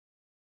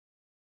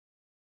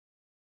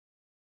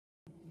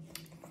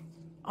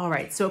All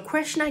right, so a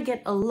question I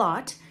get a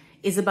lot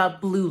is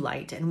about blue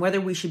light and whether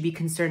we should be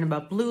concerned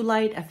about blue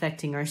light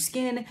affecting our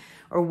skin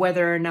or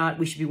whether or not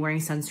we should be wearing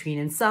sunscreen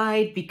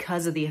inside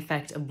because of the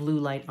effect of blue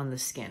light on the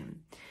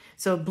skin.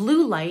 So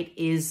blue light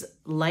is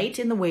light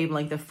in the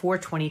wavelength of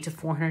 420 to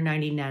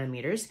 490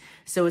 nanometers.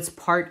 So it's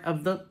part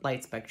of the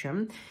light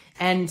spectrum.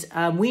 And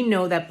we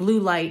know that blue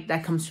light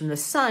that comes from the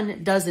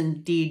sun does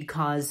indeed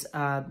cause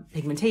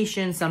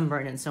pigmentation,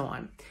 sunburn, and so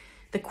on.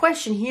 The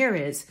question here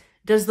is,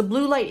 does the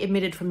blue light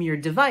emitted from your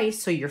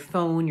device, so your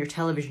phone, your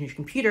television, your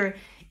computer,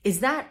 is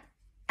that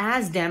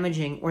as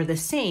damaging or the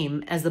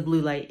same as the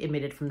blue light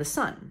emitted from the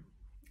sun?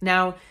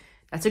 Now,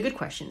 that's a good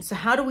question. So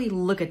how do we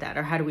look at that,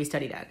 or how do we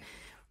study that?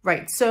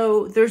 Right,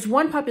 so there's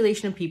one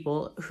population of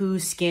people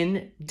whose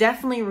skin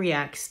definitely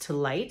reacts to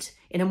light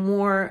in a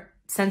more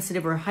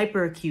sensitive or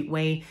hyperacute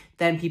way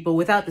than people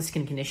without the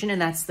skin condition,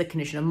 and that's the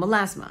condition of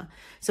melasma.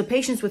 So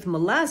patients with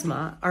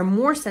melasma are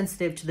more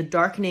sensitive to the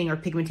darkening or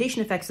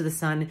pigmentation effects of the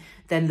sun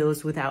than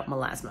those without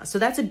melasma. So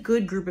that's a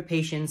good group of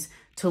patients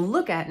to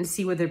look at and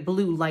see whether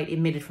blue light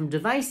emitted from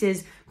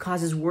devices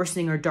causes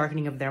worsening or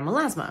darkening of their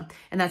melasma.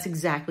 And that's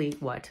exactly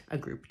what a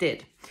group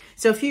did.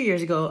 So a few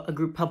years ago, a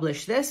group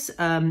published this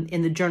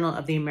in the Journal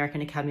of the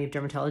American Academy of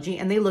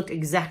Dermatology, and they looked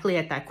exactly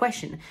at that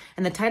question.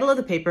 And the title of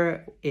the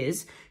paper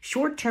is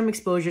 "Short-Term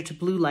Exposure to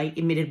Blue Light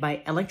Emitted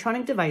by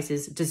Electronic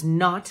Devices Does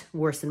Not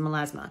Worsen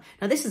Melasma."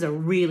 Now, this is a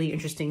really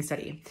interesting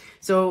study.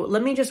 So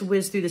let me just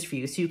whiz through this for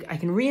you so I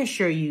can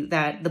reassure you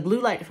that the blue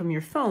light from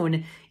your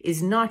phone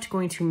is not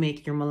going to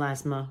make your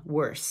melasma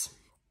worse.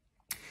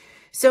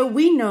 So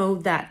we know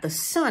that the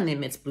sun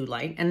emits blue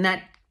light, and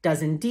that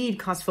does indeed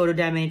cause photo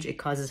damage. It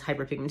causes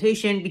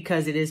hyperpigmentation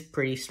because it is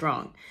pretty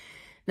strong.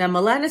 Now,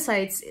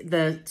 melanocytes,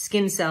 the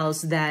skin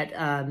cells that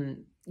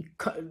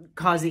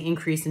cause the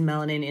increase in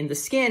melanin in the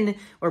skin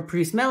or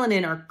produce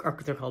melanin,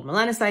 they're called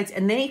melanocytes,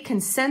 and they can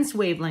sense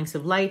wavelengths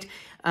of light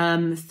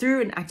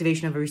through an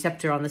activation of a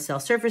receptor on the cell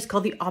surface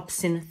called the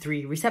opsin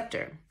 3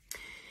 receptor.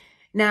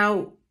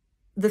 Now,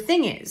 the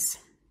thing is,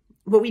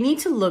 what we need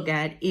to look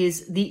at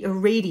is the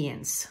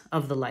irradiance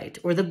of the light,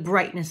 or the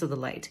brightness of the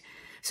light.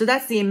 So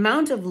that's the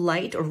amount of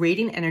light or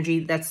radiant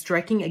energy that's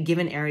striking a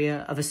given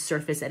area of a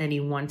surface at any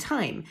one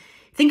time.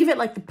 Think of it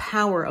like the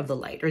power of the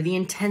light, or the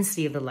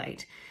intensity of the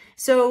light.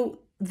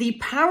 So the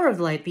power of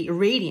light, the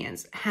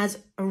irradiance, has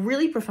a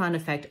really profound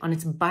effect on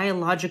its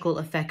biological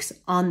effects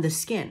on the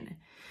skin.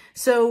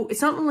 So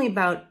it's not only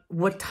about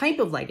what type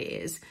of light it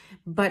is,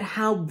 but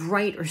how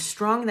bright or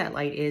strong that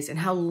light is and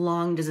how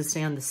long does it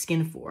stay on the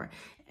skin for.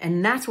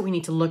 And that's what we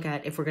need to look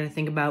at if we're going to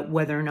think about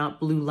whether or not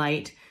blue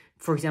light,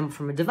 for example,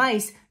 from a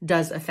device,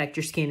 does affect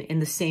your skin in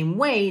the same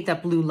way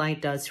that blue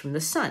light does from the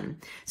sun.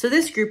 So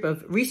this group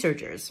of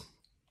researchers,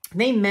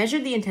 they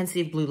measured the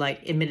intensity of blue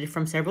light emitted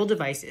from several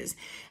devices,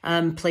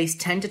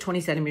 placed 10 to 20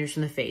 centimeters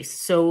from the face.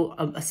 So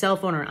a cell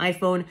phone or an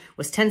iPhone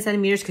was 10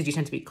 centimeters because you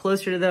tend to be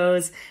closer to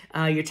those.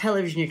 Your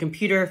television, your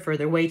computer,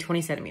 further away,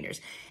 20 centimeters.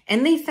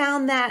 And they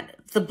found that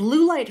the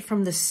blue light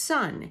from the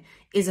sun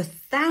is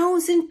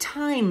 1,000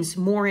 times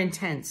more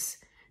intense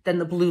than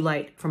the blue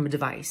light from a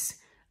device.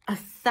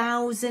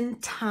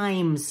 1,000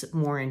 times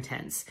more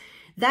intense.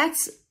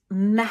 That's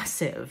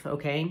massive,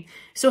 okay?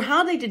 So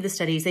how they did the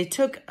studies, they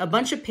took a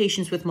bunch of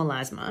patients with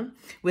melasma,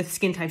 with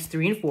skin types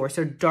 3 and 4,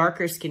 so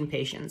darker skin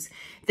patients.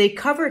 They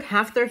covered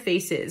half their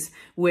faces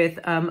with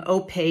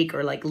opaque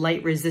or like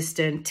light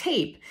resistant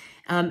tape,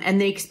 and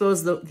they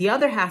exposed the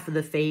other half of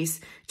the face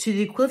to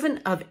the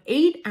equivalent of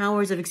 8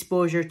 hours of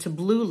exposure to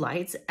blue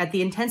lights at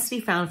the intensity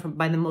found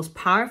by the most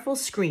powerful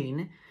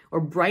screen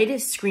or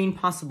brightest screen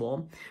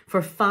possible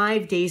for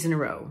 5 days in a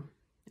row,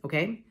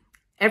 okay?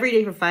 Every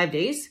day for 5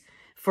 days.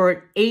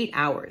 For 8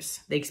 hours,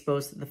 they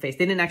exposed the face.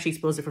 They didn't actually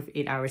expose it for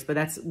 8 hours, but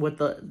that's what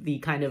the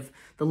kind of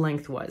the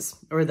length was,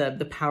 or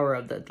the power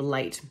of the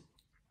light.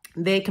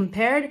 They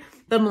compared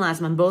the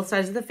melasma on both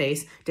sides of the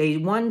face, day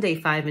 1, day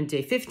 5, and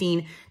day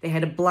 15. They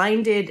had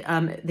blinded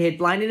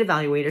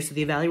evaluators, so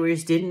the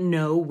evaluators didn't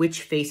know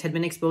which face had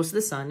been exposed to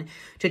the sun,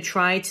 to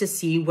try to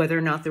see whether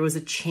or not there was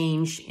a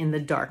change in the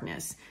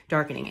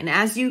darkening. And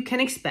as you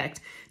can expect,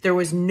 there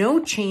was no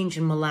change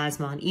in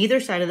melasma on either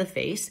side of the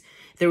face.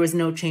 There was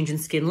no change in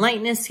skin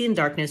lightness, skin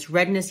darkness,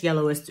 redness,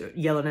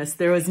 yellowness.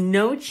 There was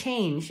no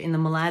change in the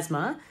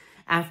melasma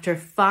after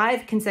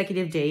 5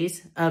 consecutive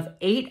days of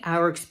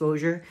 8-hour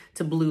exposure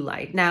to blue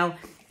light. Now,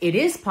 it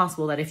is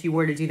possible that if you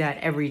were to do that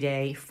every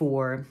day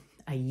for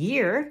a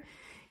year,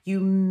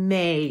 you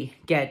may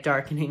get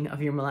darkening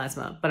of your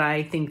melasma, but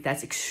I think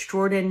that's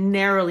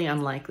extraordinarily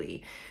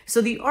unlikely.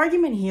 So the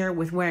argument here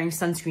with wearing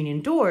sunscreen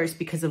indoors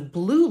because of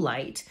blue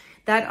light,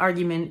 that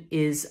argument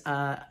is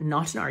not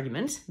an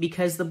argument,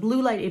 because the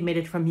blue light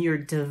emitted from your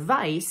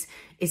device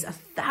is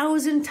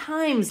 1,000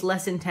 times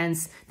less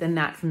intense than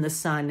that from the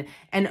sun.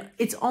 And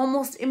it's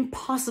almost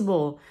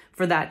impossible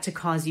for that to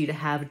cause you to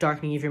have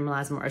darkening of your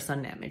melasma or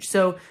sun damage.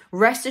 So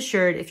rest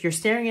assured, if you're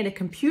staring at a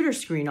computer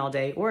screen all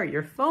day or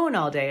your phone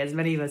all day, as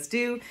many of us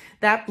do,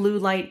 that blue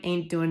light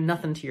ain't doing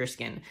nothing to your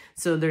skin.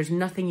 So there's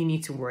nothing you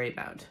need to worry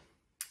about.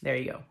 There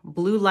you go.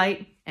 Blue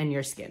light and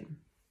your skin.